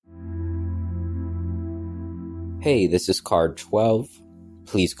Hey, this is card 12.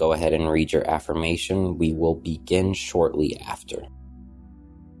 Please go ahead and read your affirmation. We will begin shortly after.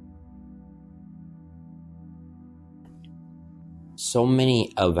 So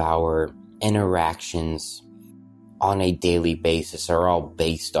many of our interactions on a daily basis are all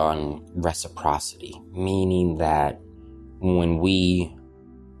based on reciprocity, meaning that when we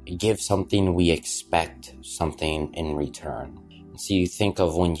give something, we expect something in return. So you think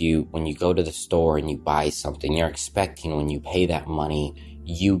of when you go to the store and you buy something, you're expecting when you pay that money,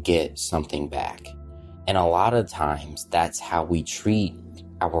 you get something back. And a lot of times that's how we treat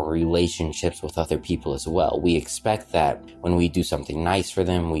our relationships with other people as well. We expect that when we do something nice for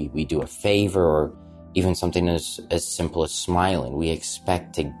them, we do a favor, or even something as simple as smiling, we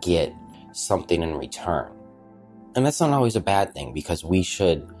expect to get something in return. And that's not always a bad thing, because we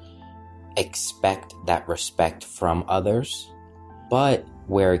should expect that respect from others. But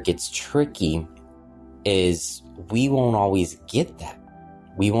where it gets tricky is we won't always get that.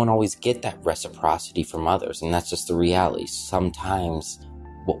 We won't always get that reciprocity from others. And that's just the reality. Sometimes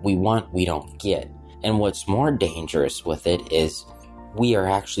what we want, we don't get. And what's more dangerous with it is we are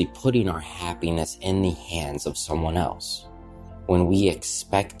actually putting our happiness in the hands of someone else. When we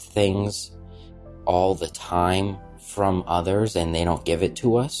expect things all the time from others and they don't give it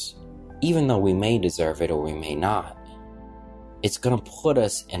to us, even though we may deserve it or we may not, it's going to put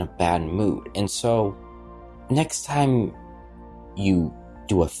us in a bad mood. And so next time you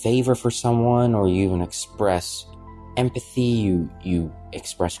do a favor for someone, or you even express empathy, you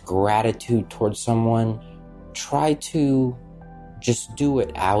express gratitude towards someone, try to just do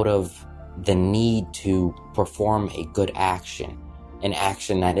it out of the need to perform a good action, an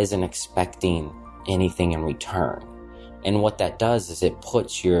action that isn't expecting anything in return. And what that does is it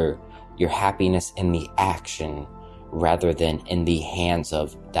puts your happiness in the action rather than in the hands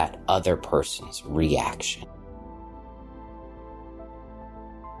of that other person's reaction.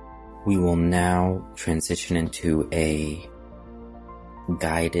 We will now transition into a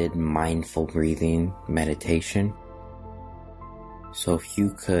guided mindful breathing meditation. So if you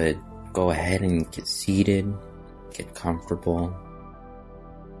could go ahead and get seated, get comfortable,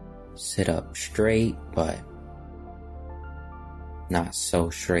 sit up straight, but not so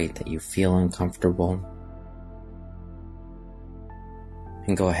straight that you feel uncomfortable.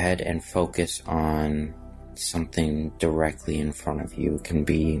 And go ahead and focus on something directly in front of you. It can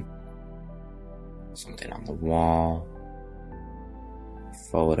be something on the wall,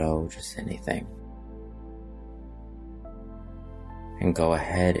 photo, just anything. And go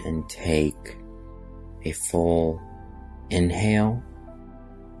ahead and take a full inhale,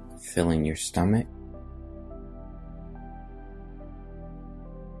 filling your stomach.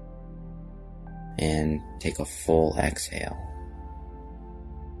 And take a full exhale.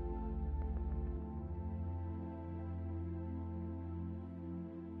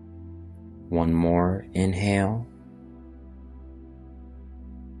 One more inhale.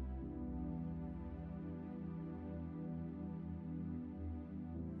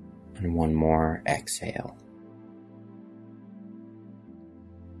 And one more exhale.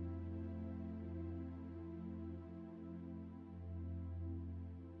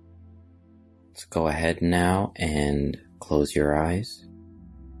 Let's go ahead now and close your eyes.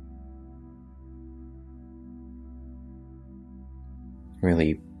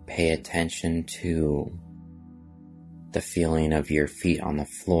 Really pay attention to the feeling of your feet on the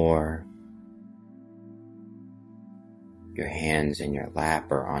floor, your hands in your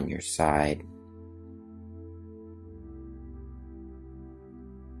lap or on your side.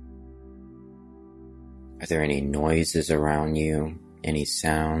 Are there any noises around you? Any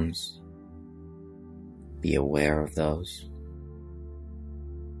sounds? Be aware of those.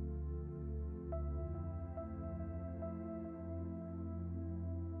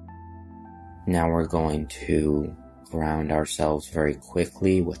 Now we're going to ground ourselves very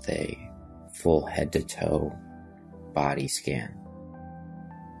quickly with a full head to toe body scan.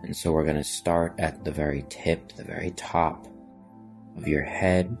 And so we're going to start at the very tip, the very top of your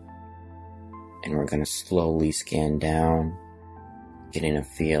head. And we're going to slowly scan down, getting a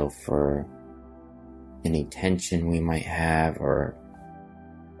feel for any tension we might have or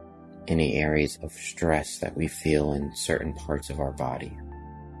any areas of stress that we feel in certain parts of our body.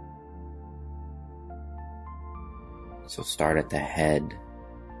 So start at the head.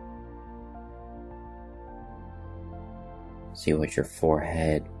 See what your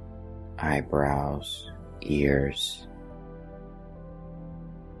forehead, eyebrows, ears,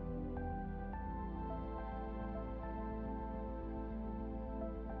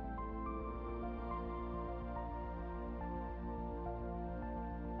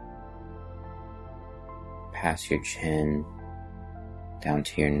 past your chin, down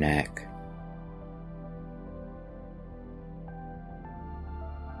to your neck.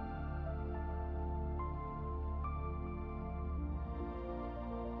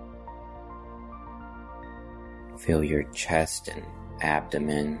 Feel your chest and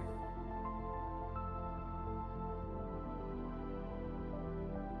abdomen.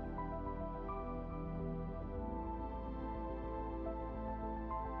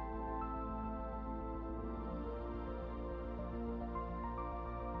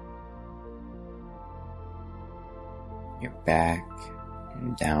 Your back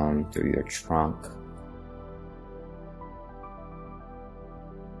and down through your trunk.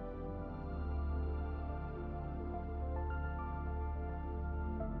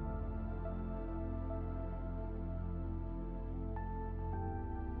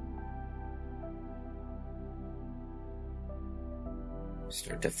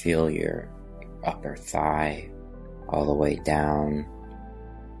 Start to feel your upper thigh all the way down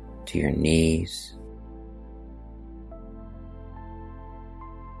to your knees.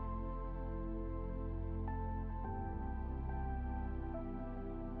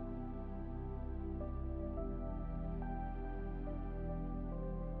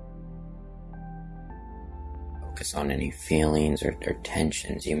 Focus on any feelings or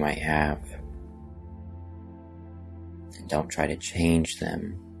tensions you might have. And don't try to change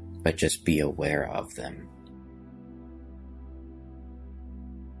them, but just be aware of them.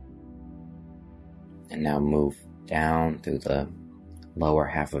 And now move down through the lower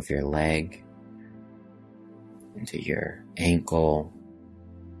half of your leg, into your ankle,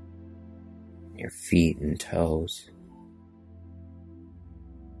 your feet and toes.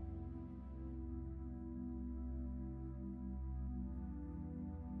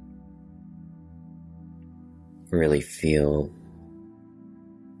 Really feel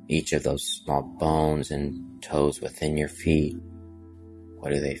each of those small bones and toes within your feet.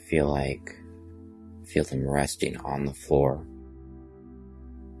 What do they feel like? Feel them resting on the floor,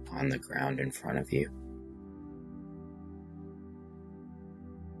 on the ground in front of you.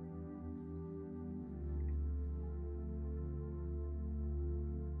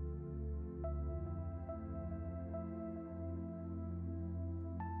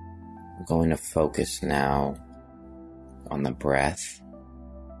 I'm going to focus now on the breath.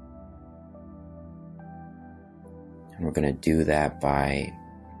 And we're going to do that by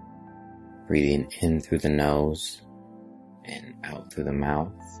breathing in through the nose and out through the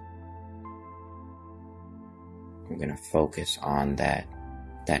mouth. We're going to focus on that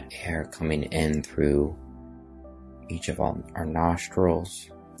air coming in through each of our nostrils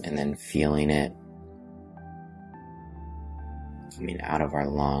and then feeling it coming out of our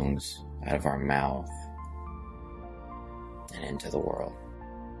lungs, out of our mouth, and into the world.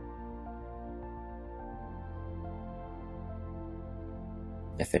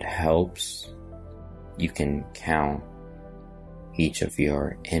 If it helps, you can count each of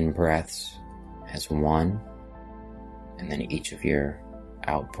your in-breaths as 1, and then each of your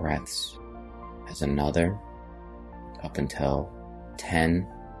out-breaths as another, up until 10,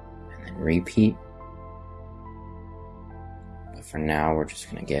 and then repeat. But for now, we're just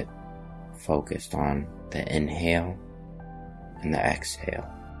going to get focused on the inhale and the exhale.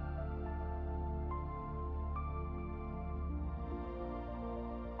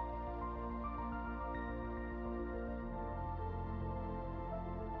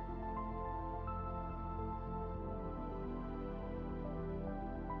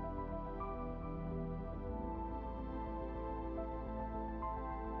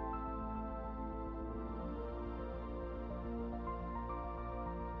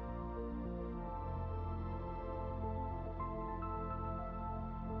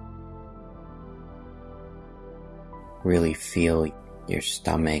 Really feel your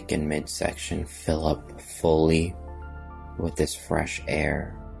stomach and midsection fill up fully with this fresh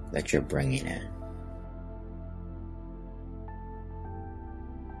air that you're bringing in.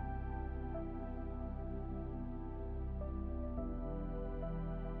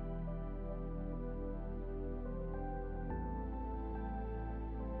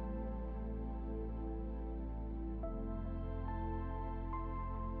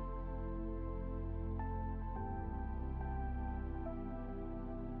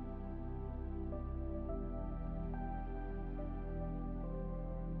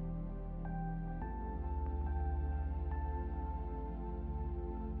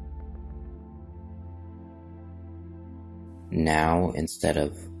 Now, instead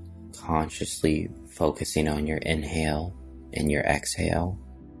of consciously focusing on your inhale and your exhale,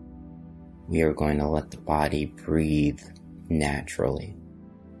 we are going to let the body breathe naturally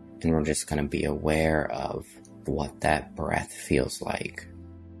And we're just going to be aware of what that breath feels like.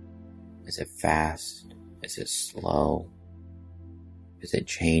 Is it fast? Is it slow? Is it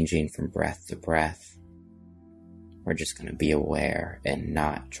changing from breath to breath? We're just going to be aware and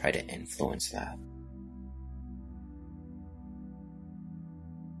not try to influence that.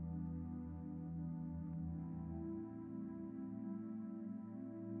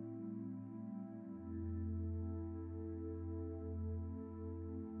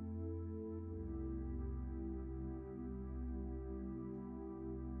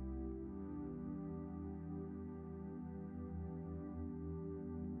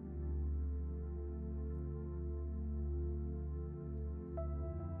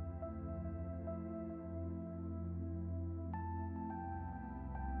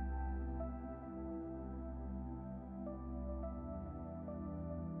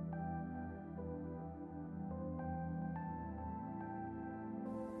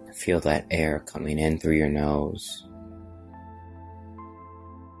 Feel that air coming in through your nose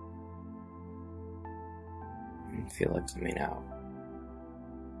and feel it coming out.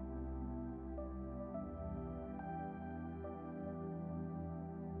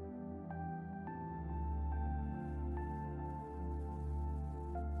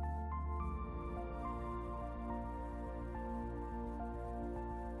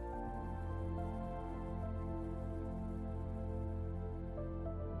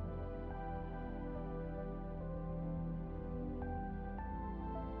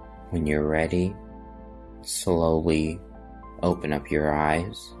 When you're ready, slowly open up your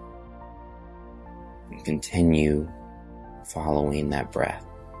eyes and continue following that breath.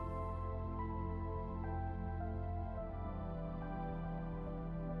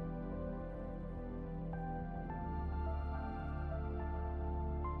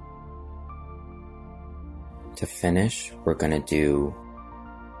 To finish, we're going to do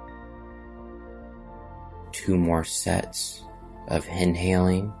 2 more sets of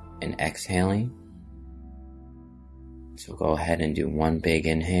inhaling and exhaling. So go ahead and do 1 big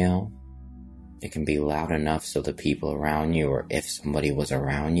inhale. It can be loud enough so the people around you, or if somebody was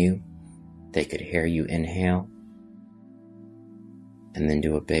around you, they could hear you inhale. And then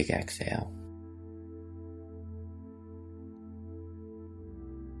do a big exhale.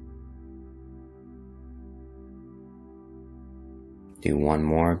 Do 1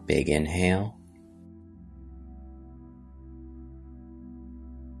 more big inhale.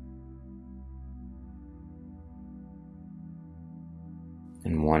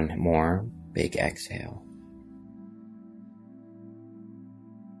 And 1 more big exhale.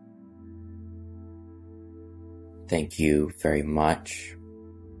 Thank you very much.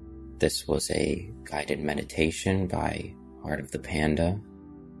 This was a guided meditation by Heart of the Panda.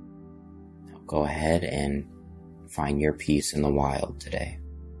 Now go ahead and find your peace in the wild today.